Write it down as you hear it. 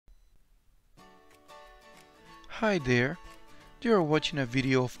Hi there, you are watching a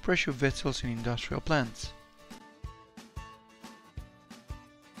video of pressure vessels in industrial plants.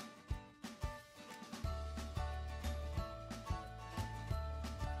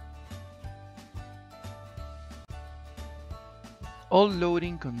 All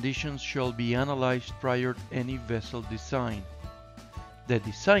loading conditions shall be analyzed prior to any vessel design. The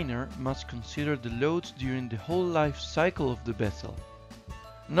designer must consider the loads during the whole life cycle of the vessel,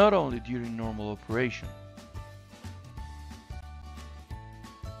 not only during normal operation.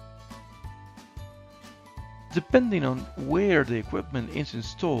 Depending on where the equipment is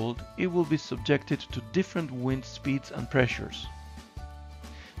installed, it will be subjected to different wind speeds and pressures.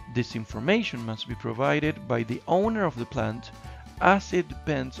 This information must be provided by the owner of the plant, as it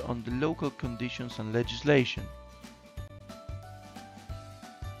depends on the local conditions and legislation.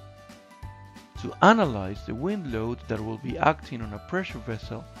 To analyze the wind load that will be acting on a pressure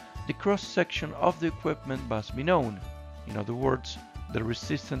vessel, the cross-section of the equipment must be known, in other words, the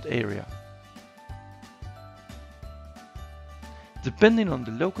resistant area. Depending on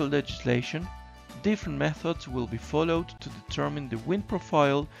the local legislation, different methods will be followed to determine the wind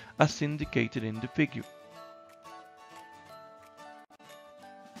profile as indicated in the figure.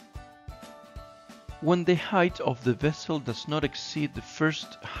 When the height of the vessel does not exceed the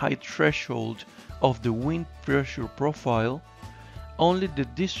first height threshold of the wind pressure profile, only the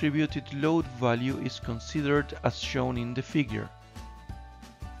distributed load value is considered as shown in the figure.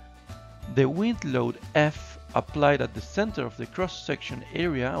 The wind load F applied at the center of the cross-section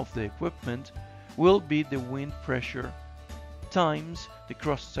area of the equipment will be the wind pressure times the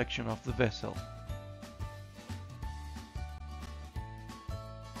cross-section of the vessel.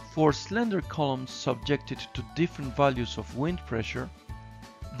 For slender columns subjected to different values of wind pressure,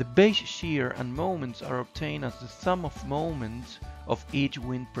 the base shear and moments are obtained as the sum of moments of each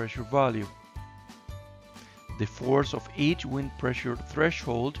wind pressure value. The force of each wind pressure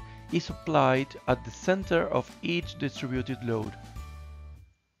threshold is applied at the center of each distributed load.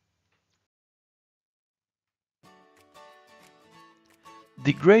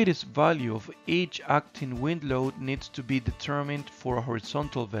 The greatest value of each acting wind load needs to be determined for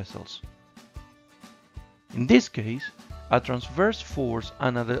horizontal vessels. In this case, a transverse force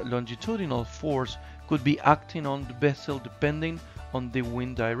and a longitudinal force could be acting on the vessel depending on the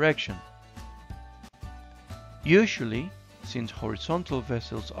wind direction. Usually, since horizontal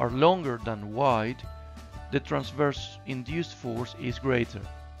vessels are longer than wide, the transverse induced force is greater.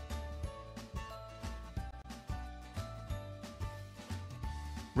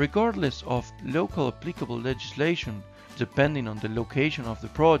 Regardless of local applicable legislation, depending on the location of the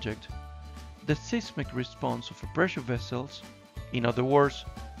project, the seismic response of a pressure vessels, in other words,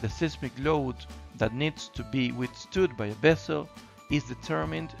 the seismic load that needs to be withstood by a vessel, is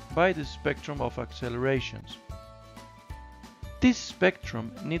determined by the spectrum of accelerations. This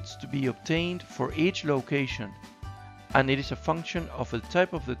spectrum needs to be obtained for each location, and it is a function of the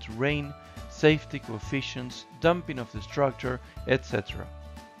type of the terrain, safety coefficients, damping of the structure, etc.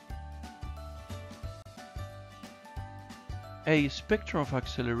 A spectrum of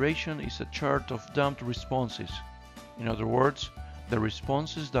acceleration is a chart of damped responses. In other words, the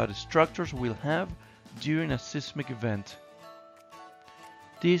responses that structures will have during a seismic event.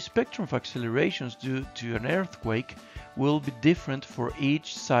 The spectrum of accelerations due to an earthquake will be different for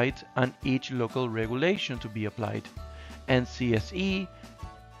each site and each local regulation to be applied, NCSE,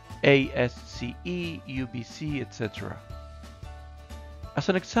 ASCE, UBC, etc. As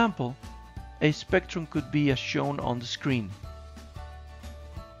an example, a spectrum could be as shown on the screen.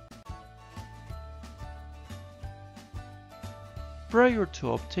 Prior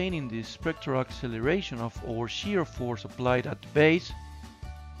to obtaining the spectral acceleration of or shear force applied at the base,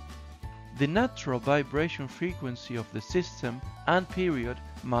 the natural vibration frequency of the system and period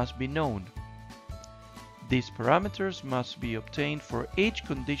must be known. These parameters must be obtained for each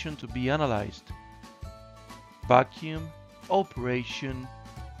condition to be analyzed: vacuum, operation,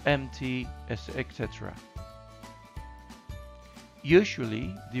 empty, etc.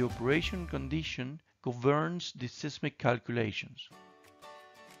 Usually, the operation condition governs the seismic calculations.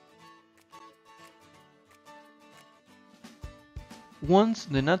 Once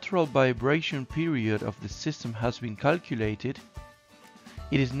the natural vibration period of the system has been calculated,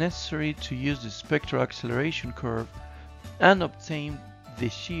 it is necessary to use the spectral acceleration curve and obtain the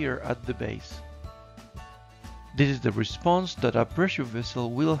shear at the base. This is the response that a pressure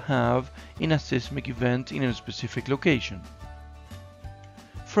vessel will have in a seismic event in a specific location.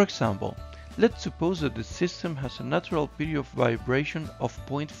 For example, let's suppose that the system has a natural period of vibration of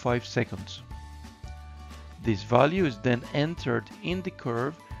 0.5 seconds. This value is then entered in the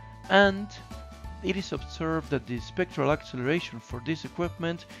curve, and it is observed that the spectral acceleration for this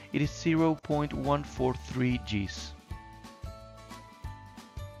equipment it is 0.143 Gs.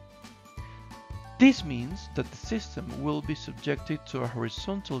 This means that the system will be subjected to a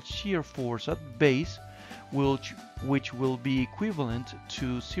horizontal shear force at base which will be equivalent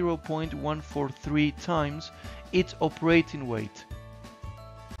to 0.143 times its operating weight.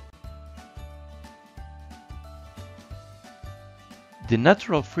 The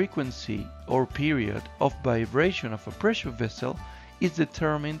natural frequency or period of vibration of a pressure vessel is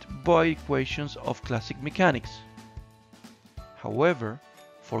determined by equations of classic mechanics. However,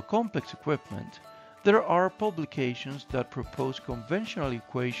 for complex equipment, there are publications that propose conventional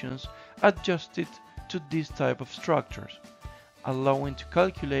equations adjusted to this type of structures, allowing to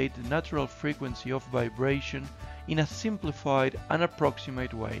calculate the natural frequency of vibration in a simplified and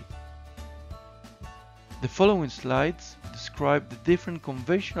approximate way. The following slides describe the different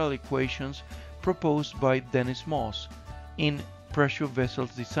conventional equations proposed by Dennis Moss in Pressure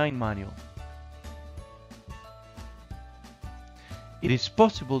Vessels Design Manual. It is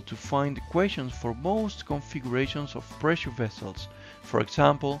possible to find equations for most configurations of pressure vessels, for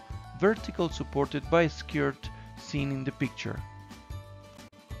example, vertical supported by a skirt seen in the picture,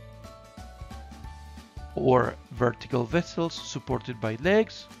 or vertical vessels supported by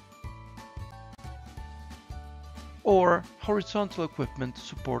legs, or horizontal equipment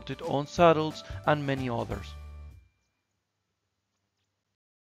supported on saddles, and many others.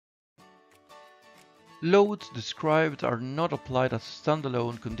 Loads described are not applied as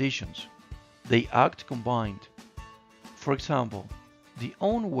standalone conditions. They act combined. For example, the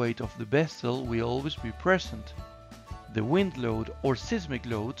own weight of the vessel will always be present. The wind load or seismic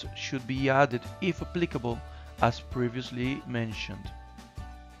loads should be added if applicable, as previously mentioned.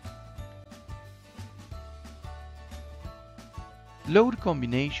 Load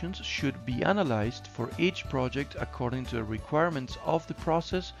combinations should be analyzed for each project according to the requirements of the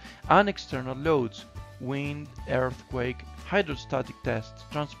process and external loads, wind, earthquake, hydrostatic tests,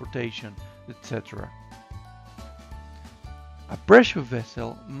 transportation, etc. A pressure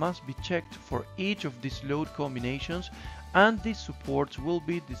vessel must be checked for each of these load combinations, and these supports will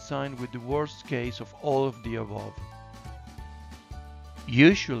be designed with the worst case of all of the above.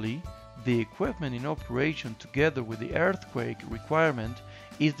 Usually, the equipment in operation together with the earthquake requirement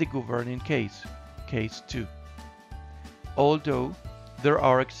is the governing case, case 2. Although there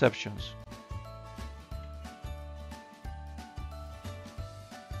are exceptions.